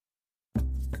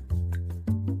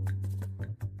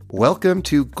Welcome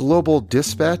to Global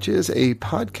Dispatches, a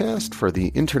podcast for the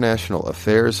international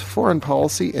affairs, foreign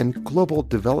policy, and global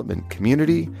development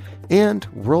community, and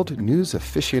world news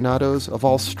aficionados of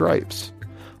all stripes.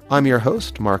 I'm your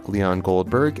host, Mark Leon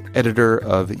Goldberg, editor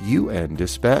of UN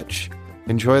Dispatch.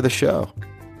 Enjoy the show.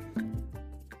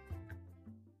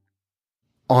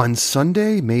 On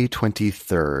Sunday, May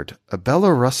 23rd, a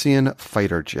Belarusian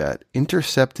fighter jet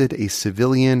intercepted a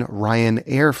civilian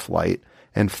Ryanair flight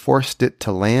and forced it to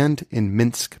land in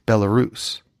Minsk,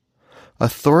 Belarus.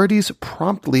 Authorities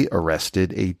promptly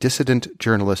arrested a dissident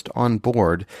journalist on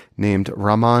board named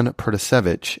Roman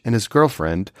Protasevich and his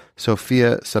girlfriend,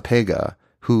 Sofia Sapega,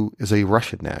 who is a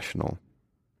Russian national.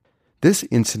 This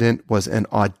incident was an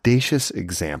audacious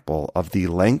example of the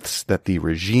lengths that the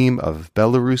regime of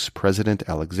Belarus President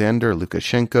Alexander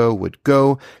Lukashenko would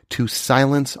go to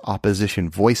silence opposition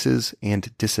voices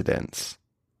and dissidents.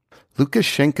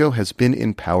 Lukashenko has been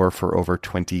in power for over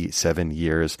 27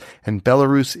 years, and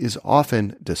Belarus is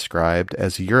often described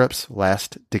as Europe's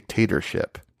last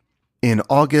dictatorship. In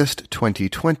August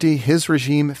 2020, his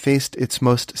regime faced its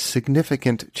most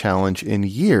significant challenge in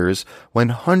years when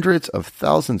hundreds of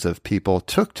thousands of people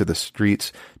took to the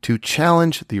streets to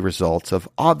challenge the results of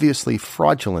obviously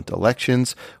fraudulent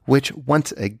elections, which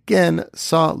once again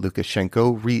saw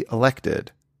Lukashenko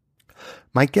re-elected.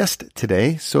 My guest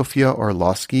today, Sofia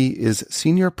Orlowski, is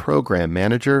Senior Program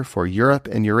Manager for Europe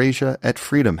and Eurasia at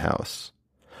Freedom House.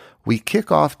 We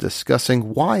kick off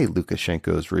discussing why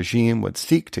Lukashenko's regime would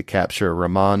seek to capture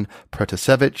Roman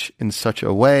Protasevich in such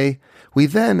a way. We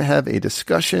then have a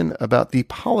discussion about the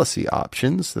policy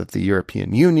options that the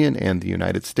European Union and the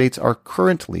United States are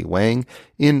currently weighing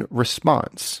in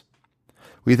response.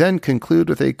 We then conclude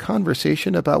with a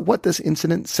conversation about what this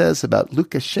incident says about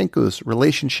Lukashenko's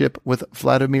relationship with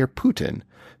Vladimir Putin,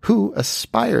 who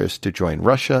aspires to join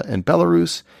Russia and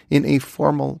Belarus in a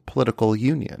formal political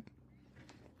union.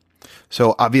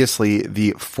 So obviously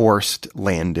the forced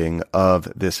landing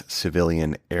of this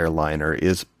civilian airliner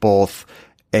is both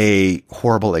a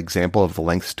horrible example of the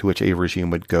lengths to which a regime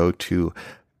would go to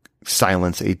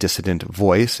silence a dissident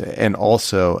voice, and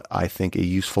also, I think, a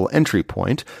useful entry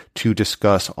point to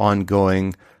discuss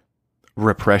ongoing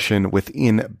repression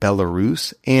within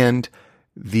Belarus and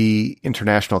the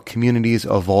international community's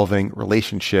evolving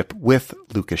relationship with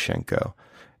Lukashenko.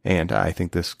 And I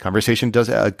think this conversation does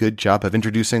a good job of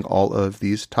introducing all of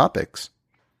these topics.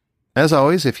 As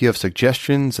always, if you have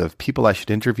suggestions of people I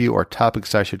should interview or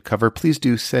topics I should cover, please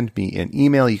do send me an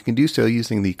email. You can do so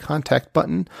using the contact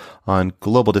button on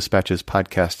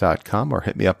globaldispatchespodcast.com or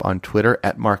hit me up on Twitter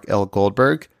at Mark L.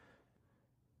 Goldberg.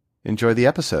 Enjoy the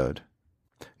episode.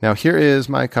 Now here is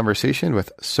my conversation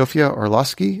with Sofia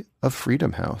Orlowski of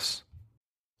Freedom House.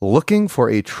 Looking for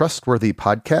a trustworthy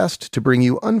podcast to bring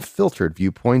you unfiltered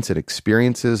viewpoints and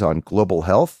experiences on global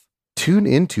health? Tune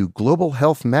into Global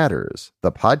Health Matters,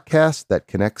 the podcast that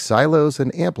connects silos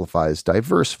and amplifies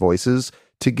diverse voices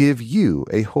to give you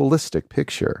a holistic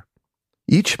picture.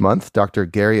 Each month, Dr.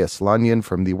 Gary Aslanyan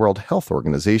from the World Health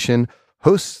Organization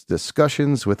hosts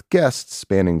discussions with guests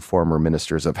spanning former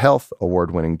ministers of health,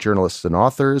 award-winning journalists and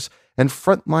authors, and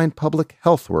frontline public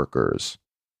health workers.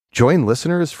 Join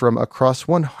listeners from across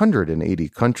 180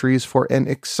 countries for an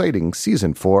exciting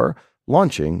Season 4,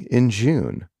 launching in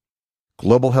June.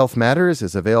 Global Health Matters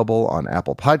is available on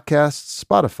Apple Podcasts,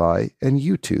 Spotify, and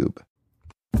YouTube.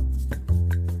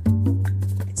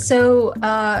 So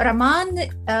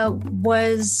Roman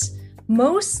was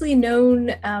mostly known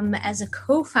as a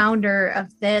co-founder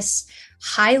of this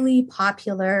highly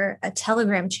popular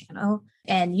Telegram channel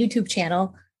and YouTube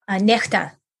channel,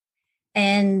 Nechta.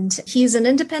 And he's an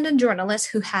independent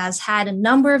journalist who has had a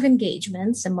number of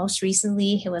engagements. And most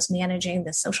recently, he was managing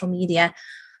the social media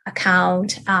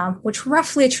account, which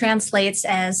roughly translates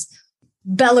as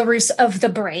Belarus of the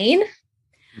brain.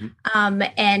 Mm-hmm.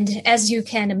 And as you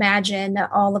can imagine,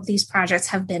 all of these projects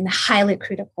have been highly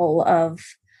critical of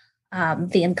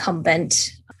the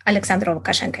incumbent Alexander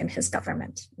Lukashenko and his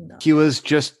government. He was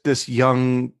just this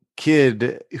young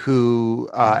kid who,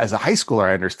 as a high schooler,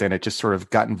 I understand it, just sort of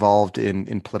got involved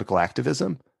in political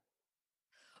activism.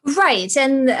 Right.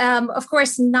 And of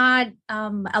course, not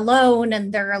alone.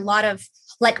 And there are a lot of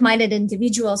like-minded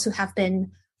individuals who have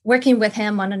been working with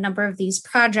him on a number of these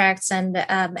projects. And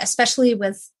especially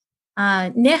with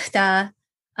Nechta,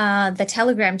 the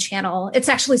Telegram channel, it's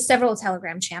actually several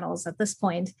Telegram channels at this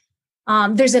point.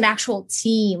 There's an actual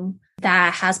team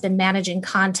that has been managing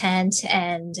content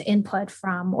and input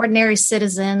from ordinary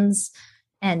citizens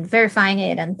and verifying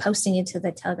it and posting it to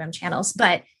the Telegram channels.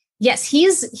 But yes,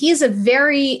 he's a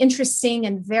very interesting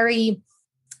and very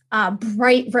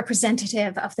bright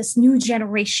representative of this new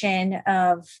generation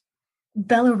of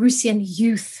Belarusian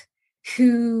youth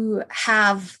who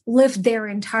have lived their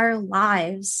entire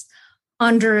lives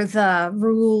under the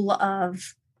rule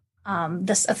of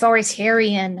this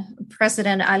authoritarian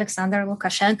president, Alexander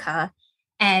Lukashenko,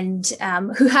 and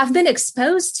who have been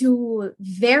exposed to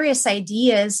various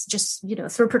ideas just,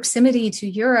 through proximity to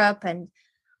Europe and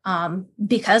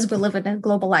because we live in a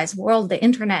globalized world, the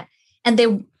internet, and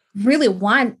they really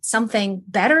want something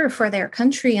better for their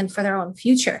country and for their own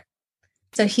future.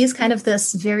 So he's kind of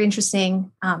this very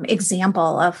interesting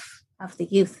example of the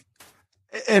youth.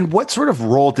 And what sort of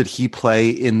role did he play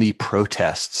in the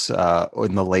protests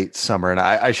in the late summer? And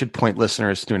I should point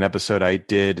listeners to an episode I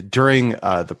did during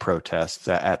the protests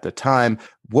at the time.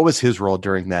 What was his role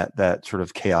during that sort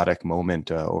of chaotic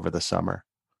moment over the summer?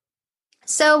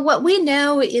 So what we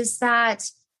know is that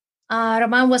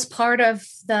Roman was part of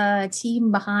the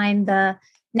team behind the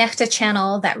Nechta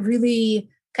channel that really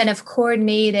kind of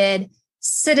coordinated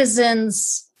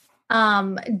citizens'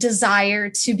 desire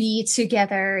to be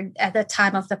together at the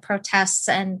time of the protests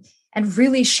and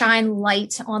really shine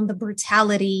light on the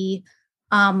brutality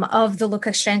of the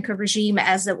Lukashenko regime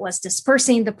as it was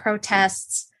dispersing the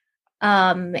protests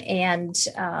and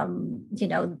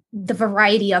the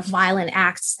variety of violent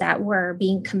acts that were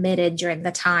being committed during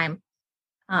the time,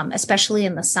 especially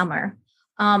in the summer.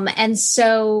 And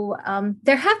so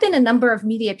there have been a number of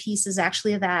media pieces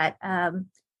actually that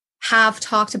have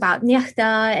talked about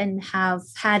Nechta and have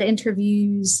had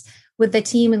interviews with the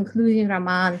team, including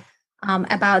Roman,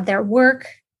 about their work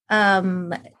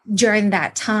during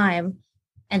that time.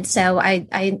 And so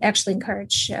I actually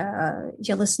encourage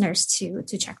your listeners to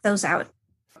check those out.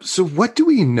 So what do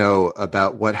we know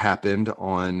about what happened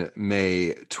on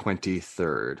May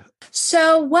 23rd?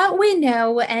 So what we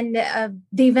know, and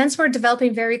the events were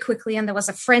developing very quickly, and there was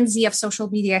a frenzy of social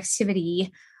media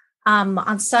activity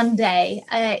on Sunday,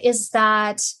 is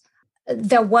that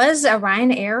there was a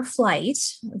Ryanair flight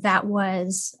that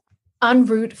was en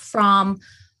route from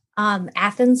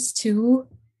Athens to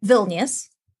Vilnius,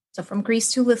 so from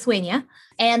Greece to Lithuania,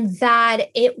 and that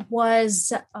it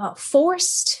was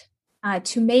forced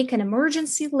to make an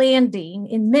emergency landing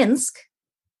in Minsk,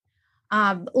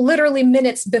 literally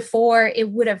minutes before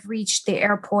it would have reached the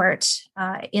airport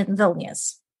in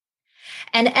Vilnius.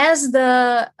 And as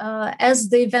the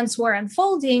events were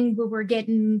unfolding, we were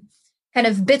getting kind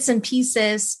of bits and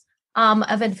pieces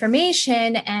of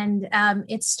information, and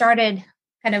it started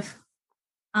kind of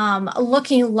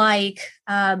looking like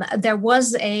there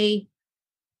was a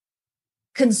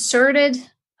concerted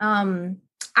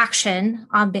action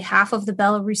on behalf of the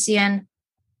Belarusian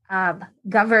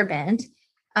government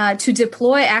to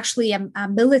deploy actually a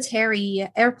military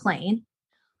airplane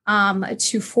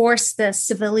to force the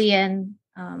civilian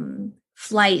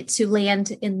flight to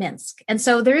land in Minsk. And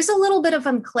so there is a little bit of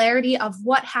unclarity of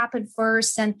what happened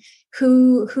first and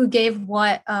who gave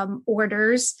what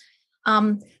orders.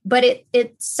 But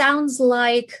it sounds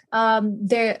like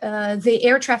the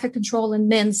air traffic control in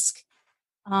Minsk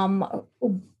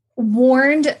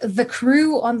warned the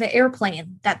crew on the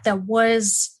airplane that there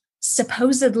was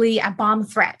supposedly a bomb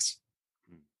threat.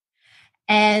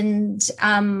 And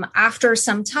after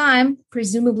some time,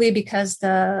 presumably because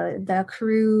the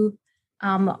crew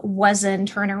wasn't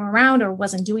turning around or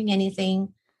wasn't doing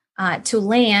anything to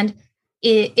land,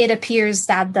 it appears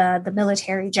that the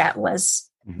military jet was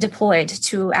deployed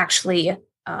to actually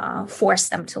force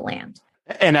them to land.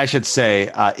 And I should say,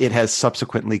 it has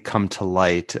subsequently come to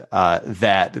light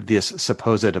that this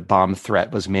supposed bomb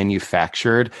threat was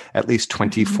manufactured at least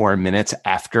 24 minutes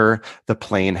after the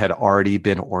plane had already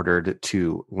been ordered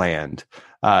to land.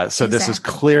 So This is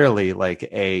clearly like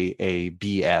a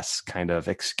BS kind of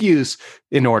excuse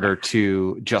in order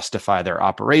to justify their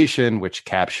operation, which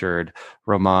captured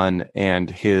Roman and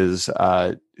his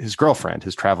girlfriend,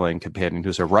 his traveling companion,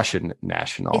 who's a Russian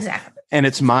national. Exactly. And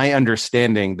it's my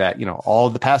understanding that, all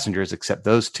of the passengers except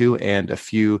those two and a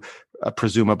few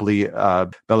presumably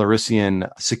Belarusian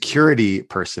security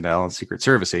personnel and Secret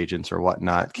Service agents or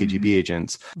whatnot, KGB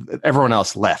agents, everyone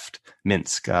else left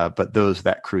Minsk, but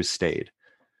that crew stayed.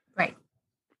 Right.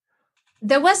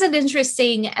 There was an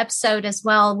interesting episode as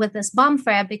well with this bomb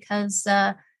threat because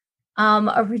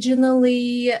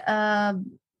originally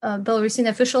Belarusian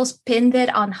officials pinned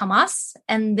it on Hamas,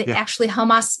 and actually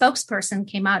Hamas spokesperson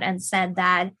came out and said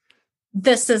that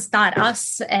this is not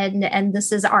us, and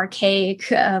this is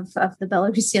archaic of the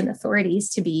Belarusian authorities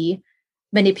to be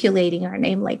manipulating our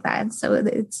name like that. So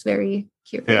it's very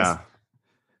curious.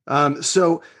 Yeah.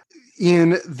 So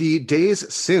in the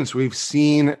days since, we've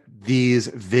seen these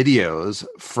videos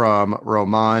from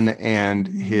Roman and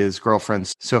his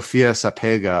girlfriend, Sofia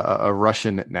Sapega, a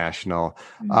Russian national.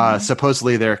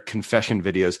 Supposedly they're confession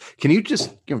videos. Can you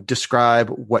just describe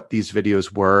what these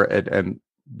videos were and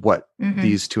what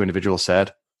these two individuals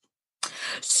said?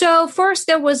 So first,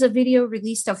 there was a video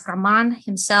released of Roman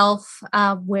himself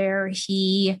where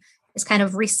he is kind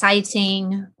of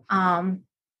reciting and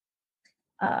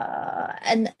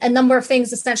a number of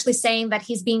things, essentially saying that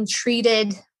he's being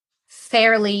treated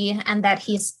fairly and that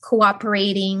he's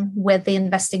cooperating with the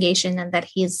investigation and that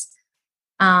he's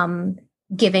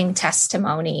giving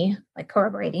testimony, like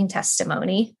corroborating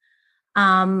testimony.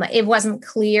 It wasn't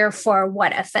clear for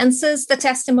what offenses the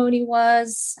testimony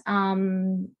was.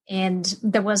 And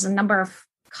there was a number of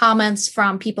comments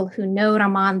from people who know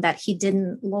Roman that he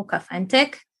didn't look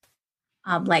authentic.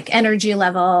 Like energy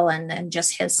level and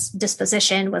just his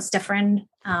disposition was different.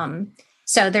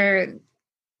 So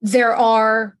there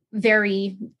are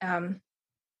very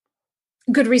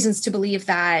good reasons to believe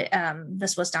that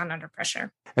this was done under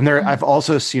pressure. And I've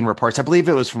also seen reports, I believe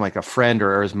it was from like a friend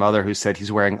or his mother, who said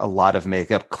he's wearing a lot of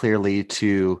makeup, clearly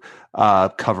to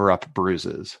cover up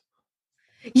bruises.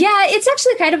 Yeah, it's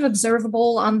actually kind of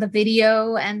observable on the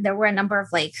video. And there were a number of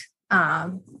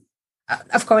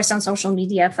of course, on social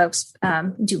media, folks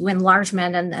do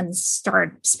enlargement and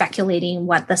start speculating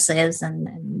what this is.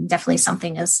 And definitely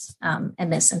something is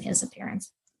amiss in his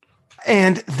appearance.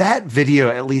 And that video,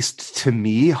 at least to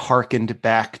me, harkened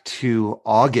back to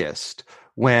August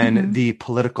when the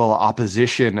political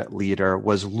opposition leader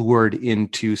was lured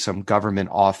into some government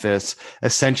office,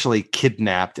 essentially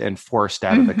kidnapped and forced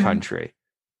out of the country.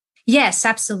 Yes,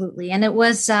 absolutely. And it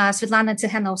was Svetlana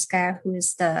Tikhanovskaya, who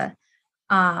is the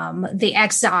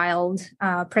exiled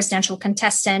presidential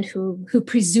contestant who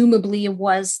presumably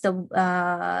was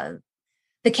the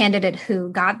candidate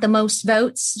who got the most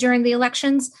votes during the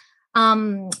elections.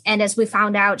 And as we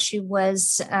found out, she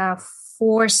was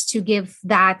forced to give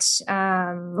that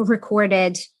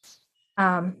recorded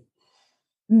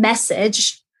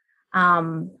message,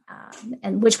 and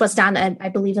which was done, I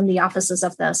believe, in the offices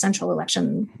of the Central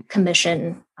Election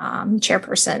Commission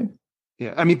chairperson.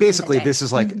 Yeah, I mean, basically, this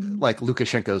is like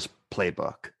Lukashenko's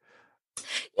playbook.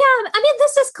 Yeah, I mean,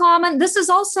 this is common. This is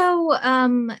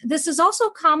also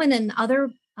common in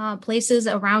other places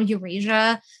around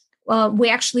Eurasia. We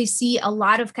actually see a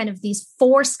lot of kind of these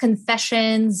forced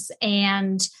confessions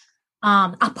and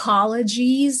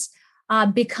apologies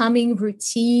becoming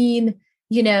routine,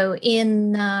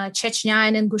 in Chechnya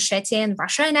and Ingushetia in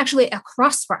Russia, and actually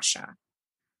across Russia.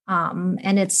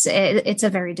 And it's a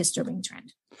very disturbing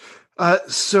trend.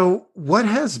 So what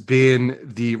has been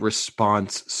the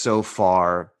response so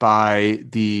far by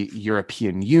the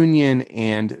European Union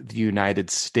and the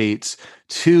United States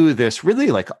to this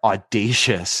really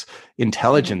audacious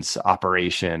intelligence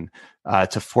operation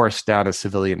to force down a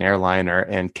civilian airliner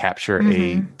and capture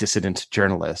a dissident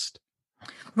journalist?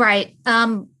 Right.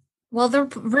 Well,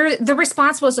 the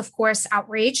response was, of course,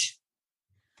 outrage.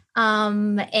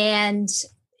 And,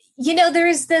 there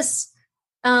is this,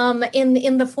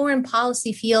 in the foreign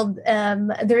policy field,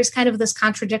 there is kind of this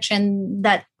contradiction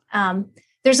that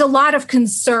there's a lot of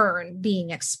concern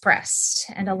being expressed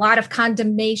and a lot of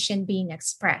condemnation being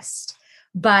expressed.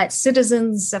 But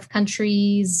citizens of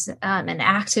countries and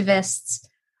activists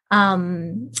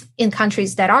in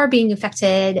countries that are being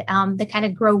affected, they kind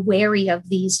of grow wary of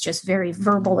these just very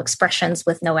verbal expressions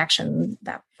with no action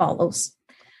that follows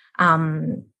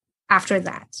after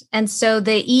that. And so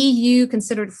the EU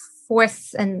considered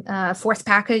fourth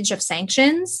package of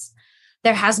sanctions.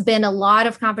 There has been a lot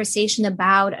of conversation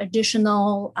about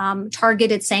additional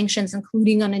targeted sanctions,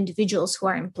 including on individuals who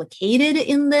are implicated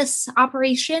in this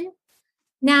operation.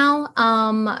 Now,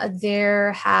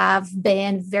 there have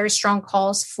been very strong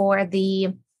calls for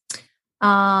the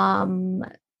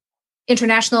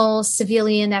International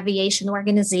Civilian Aviation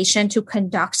Organization to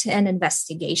conduct an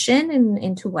investigation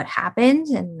into what happened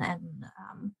and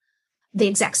the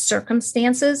exact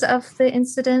circumstances of the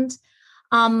incident.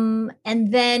 And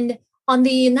then on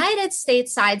the United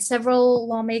States side, several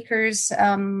lawmakers,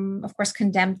 of course,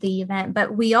 condemned the event.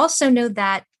 But we also know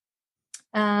that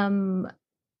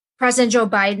President Joe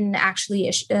Biden actually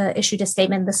issued a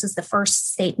statement. This is the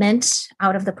first statement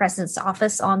out of the president's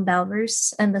office on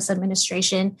Belarus and this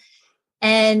administration.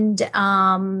 And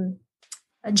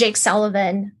Jake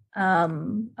Sullivan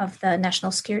of the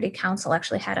National Security Council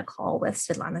actually had a call with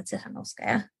Svetlana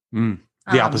Tikhanovskaya.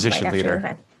 The opposition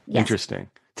leader. Yes. Interesting.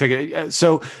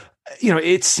 So,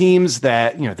 it seems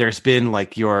that, there's been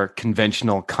your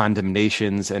conventional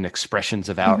condemnations and expressions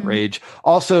of outrage.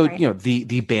 Also, right.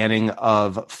 The banning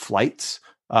of flights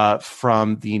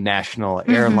from the national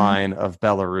airline of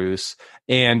Belarus,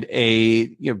 and a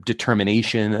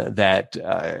determination that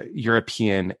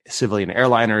European civilian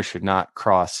airliners should not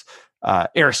cross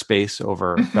airspace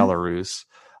over Belarus.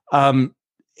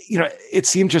 It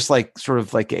seemed just like sort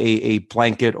of like a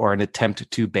blanket or an attempt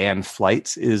to ban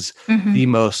flights is the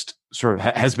most sort of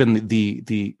has been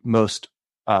the most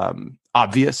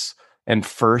obvious and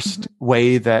first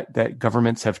way that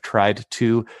governments have tried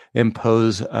to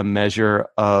impose a measure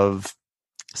of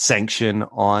sanction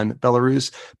on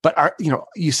Belarus. But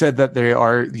you said that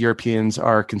the Europeans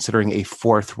are considering a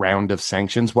fourth round of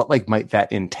sanctions. What might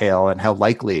that entail, and how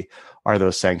likely are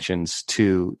those sanctions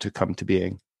to come to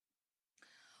being?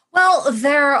 Well,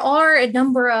 there are a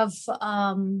number of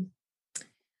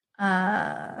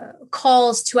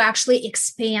calls to actually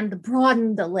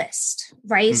broaden the list,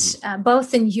 right?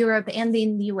 Both in Europe and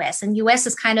in the US. And US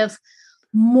is kind of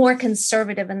more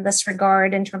conservative in this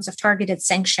regard in terms of targeted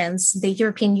sanctions. The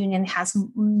European Union has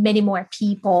many more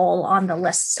people on the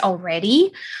list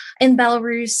already in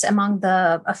Belarus among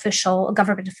the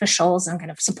government officials and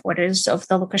kind of supporters of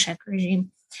the Lukashenko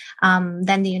regime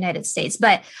than the United States.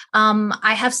 But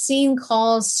I have seen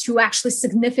calls to actually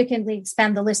significantly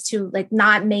expand the list to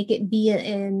not make it be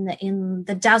in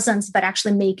the dozens, but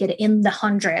actually make it in the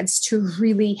hundreds to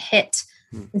really hit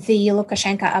the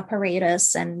Lukashenko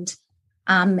apparatus and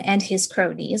his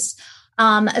cronies.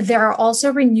 There are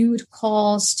also renewed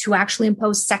calls to actually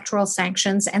impose sectoral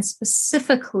sanctions and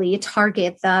specifically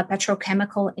target the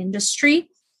petrochemical industry.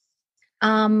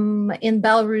 In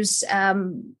Belarus,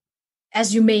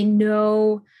 as you may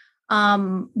know,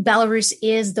 Belarus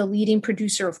is the leading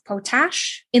producer of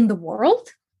potash in the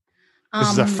world.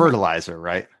 This is a fertilizer,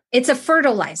 right? It's a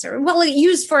fertilizer. Well, it's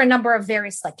used for a number of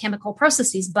various chemical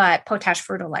processes, but potash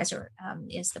fertilizer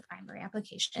is the primary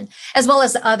application, as well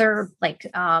as other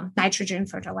nitrogen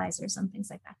fertilizers and things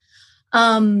like that.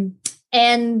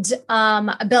 And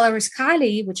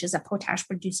Belaruskali, which is a potash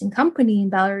producing company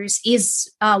in Belarus,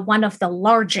 is one of the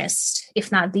largest,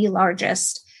 if not the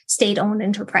largest, state-owned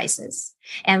enterprises.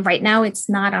 And right now it's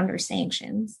not under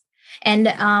sanctions.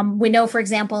 And we know, for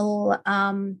example,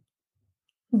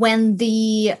 when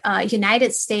the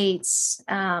United States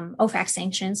OFAC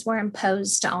sanctions were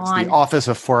imposed on the Office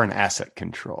of Foreign Asset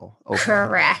Control. OFAC.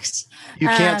 Correct. You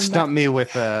can't stump me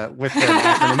with an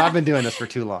acronym. I've been doing this for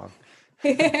too long.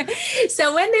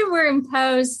 So when they were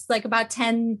imposed about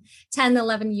 10,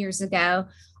 11 years ago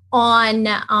on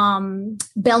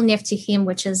Belneftekhim,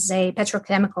 which is a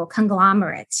petrochemical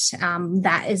conglomerate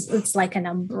it's like an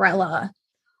umbrella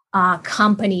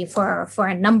company for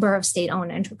a number of state-owned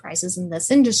enterprises in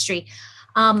this industry.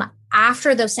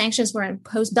 After those sanctions were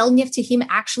imposed, Belneftekhim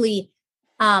actually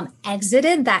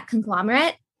exited that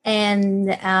conglomerate, and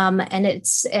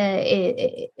it's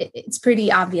pretty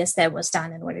obvious that it was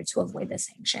done in order to avoid the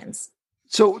sanctions.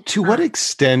 So, to what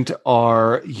extent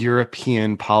are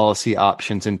European policy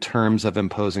options in terms of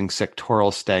imposing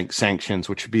sectoral sanctions,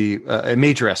 which would be a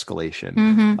major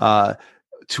escalation?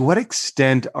 To what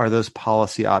extent are those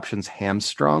policy options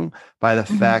hamstrung by the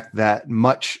fact that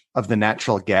much of the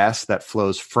natural gas that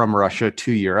flows from Russia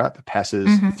to Europe passes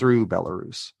through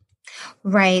Belarus?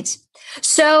 Right.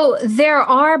 So there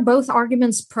are both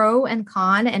arguments pro and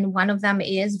con, and one of them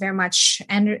is very much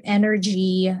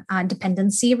energy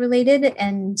dependency related.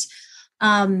 And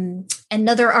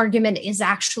another argument is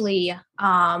actually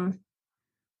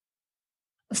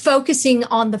focusing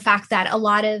on the fact that a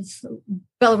lot of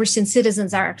Belarusian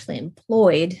citizens are actually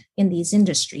employed in these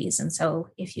industries. And so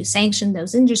if you sanction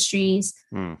those industries,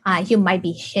 you might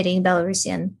be hitting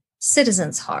Belarusian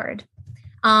citizens hard.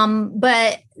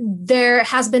 But there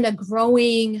has been a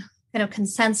growing kind of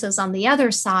consensus on the other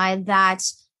side that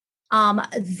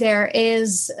there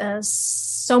is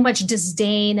so much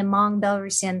disdain among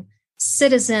Belarusian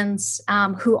citizens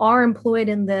who are employed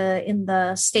in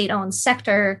the state-owned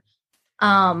sector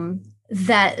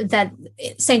that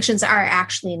sanctions are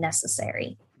actually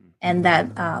necessary, and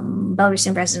that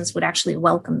Belarusian residents would actually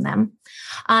welcome them.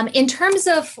 In terms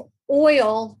of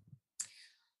oil,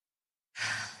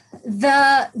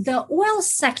 the oil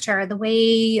sector, the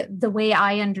way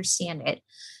I understand it,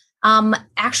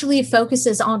 actually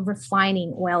focuses on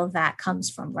refining oil that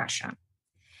comes from Russia.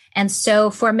 And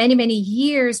so for many, many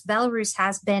years, Belarus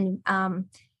has been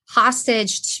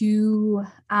hostage to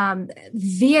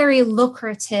very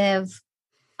lucrative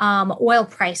oil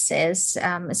prices,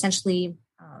 essentially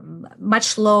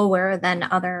much lower than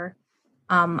other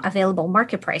available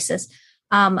market prices,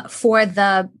 for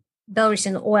the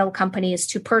Belarusian oil companies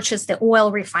to purchase the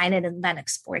oil, refine it, and then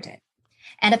export it.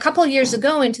 And a couple of years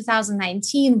ago, in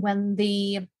 2019, when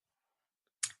the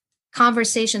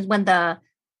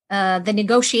the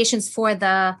negotiations for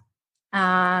the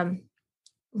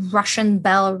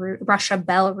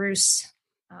Russia-Belarus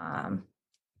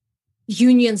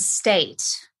Union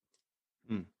State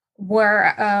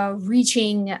were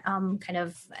reaching kind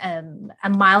of a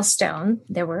milestone.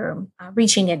 They were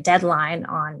reaching a deadline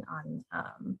on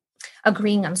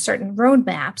agreeing on certain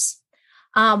roadmaps.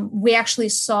 We actually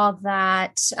saw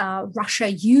that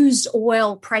Russia used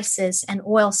oil prices and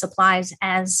oil supplies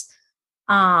as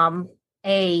an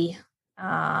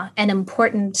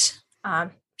important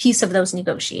piece of those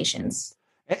negotiations,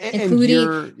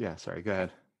 including go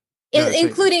ahead.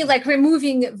 Including like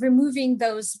removing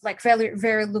those like very,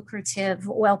 very lucrative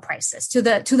oil prices to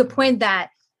the point that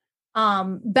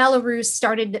Belarus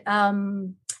started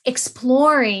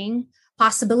exploring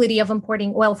possibility of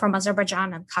importing oil from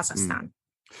Azerbaijan and Kazakhstan.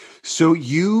 So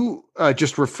you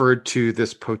just referred to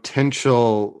this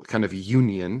potential kind of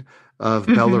union of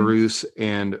Belarus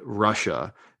and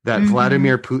Russia that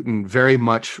Vladimir Putin very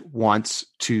much wants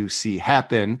to see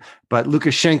happen, but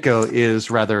Lukashenko is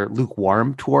rather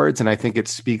lukewarm towards, and I think it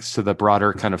speaks to the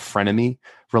broader kind of frenemy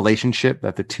relationship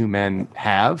that the two men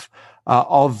have.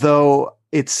 Although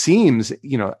it seems,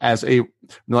 as a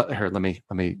let me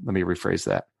rephrase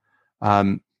that.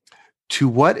 To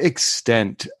what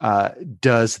extent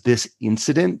does this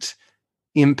incident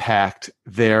impact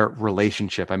their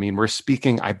relationship? I mean, we're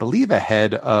speaking, I believe,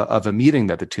 ahead of a meeting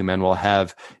that the two men will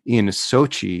have in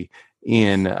Sochi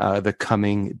in the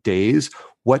coming days.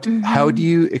 How do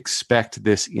you expect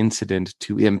this incident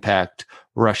to impact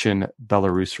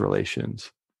Russian-Belarus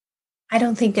relations? I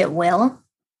don't think it will.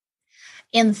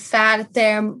 In fact,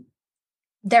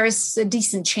 there is a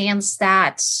decent chance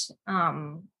that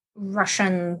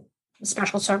Russian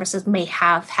special services may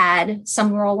have had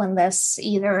some role in this,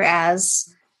 either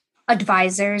as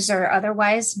advisors or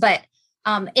otherwise. But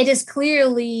it is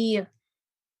clearly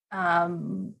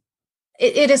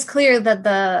it is clear that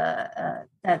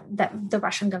the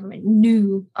Russian government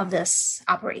knew of this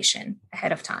operation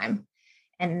ahead of time,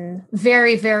 and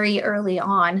very, very early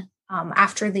on,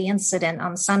 after the incident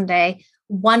on Sunday,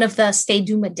 one of the State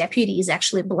Duma deputies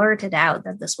actually blurted out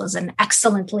that this was an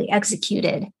excellently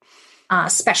executed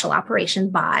special operation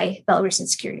by Belarusian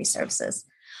security services.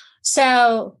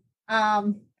 So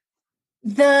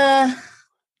the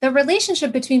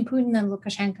relationship between Putin and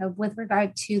Lukashenko with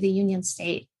regard to the Union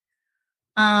State,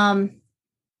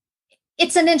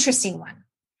 it's an interesting one.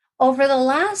 Over the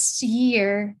last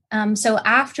year, so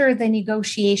after the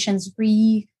negotiations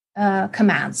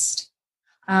recommenced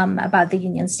about the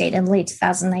Union State in late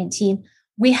 2019,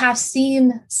 we have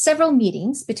seen several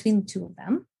meetings between the two of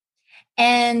them.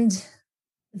 And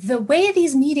the way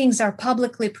these meetings are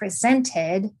publicly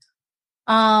presented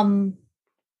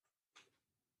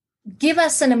give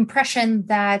us an impression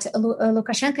that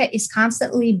Lukashenko is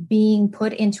constantly being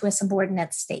put into a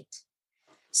subordinate state.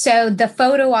 So the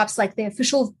photo ops, like the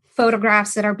official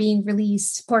photographs that are being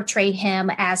released, portray him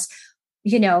as,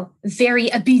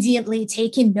 very obediently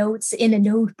taking notes in a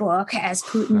notebook as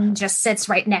Putin just sits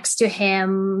right next to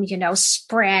him,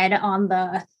 spread on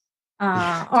the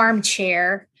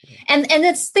armchair. And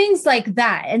it's things like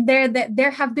that. And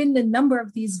there have been a number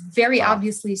of these very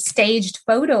obviously staged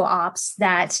photo ops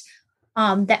that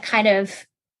kind of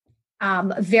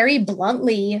very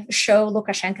bluntly show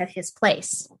Lukashenko his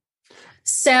place.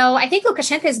 So I think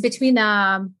Lukashenko is between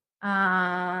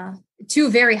two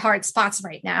very hard spots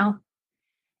right now.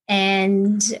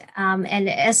 And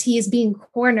as he is being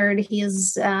cornered, he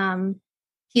is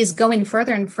going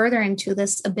further and further into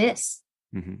this abyss.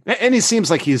 Mm-hmm. And he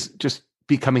seems like he's just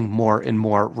becoming more and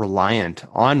more reliant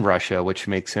on Russia, which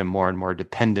makes him more and more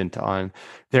dependent on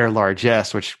their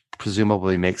largesse, which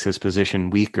presumably makes his position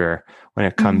weaker when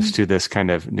it comes to this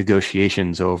kind of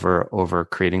negotiations over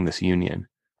creating this union.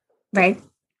 Right.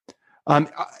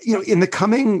 In the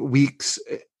coming weeks,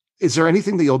 is there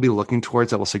anything that you'll be looking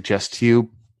towards that will suggest to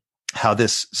you how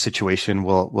this situation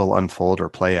will unfold or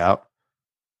play out?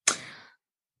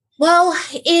 Well,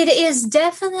 it is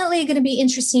definitely going to be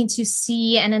interesting to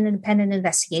see an independent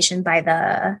investigation by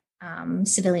the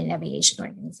Civilian Aviation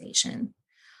Organization.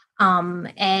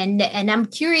 And I'm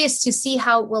curious to see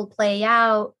how it will play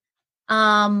out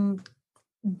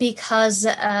because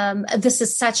this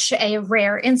is such a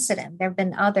rare incident. There have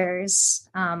been others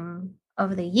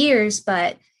over the years,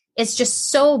 but it's just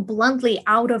so bluntly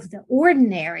out of the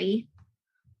ordinary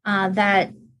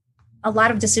that a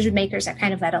lot of decision makers are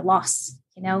kind of at a loss.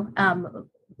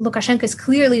 Lukashenko is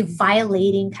clearly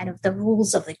violating kind of the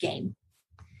rules of the game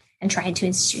and trying to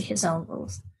institute his own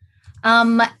rules.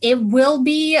 It will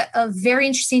be very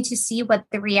interesting to see what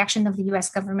the reaction of the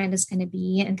U.S. government is going to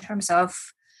be in terms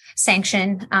of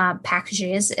sanction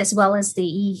packages, as well as the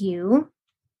EU.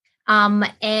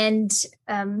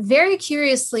 Very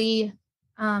curiously,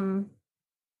 I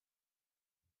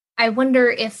wonder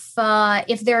if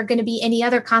there are going to be any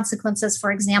other consequences,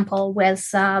 for example, with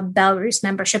Belarus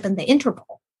membership in the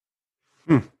Interpol.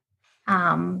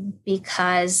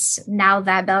 Because now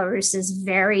that Belarus is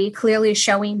very clearly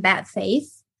showing bad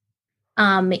faith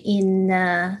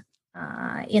in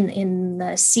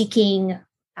seeking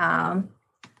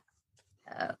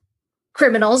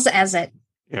criminals, as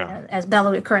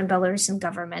current Belarusian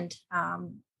government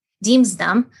deems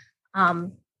them,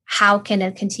 how can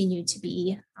it continue to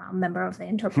be a member of the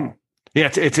Interpol?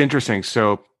 Yeah, it's interesting.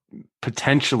 So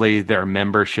potentially their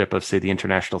membership of, say, the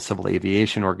International Civil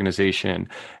Aviation Organization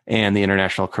and the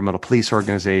International Criminal Police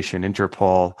Organization,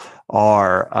 Interpol,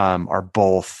 are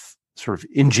both sort of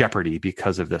in jeopardy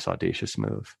because of this audacious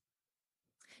move.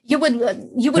 You would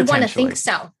want to think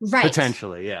so, right?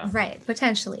 Potentially, yeah. Right,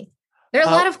 potentially. There are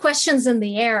a lot of questions in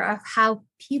the air of how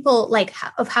people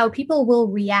will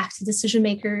react. Decision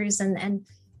makers and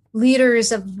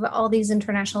leaders of all these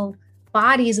international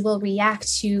bodies will react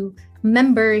to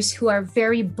members who are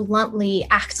very bluntly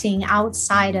acting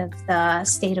outside of the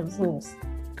state of rules.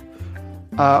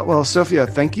 Well, Sophia,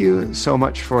 thank you so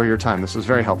much for your time. This was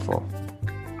very helpful.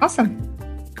 Awesome.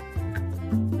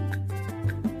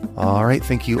 All right.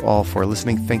 Thank you all for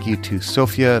listening. Thank you to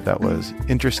Sophia. That was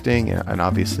interesting and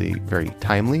obviously very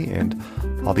timely. And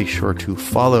I'll be sure to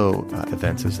follow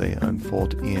events as they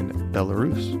unfold in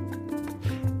Belarus.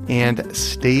 And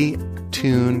stay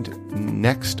tuned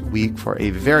next week for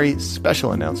a very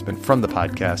special announcement from the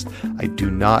podcast. I do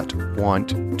not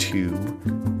want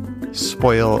to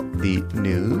spoil the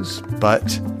news, but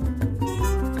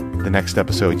the next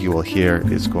episode you will hear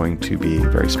is going to be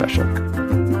very special.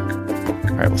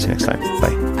 All right, we'll see you next time.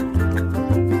 Bye.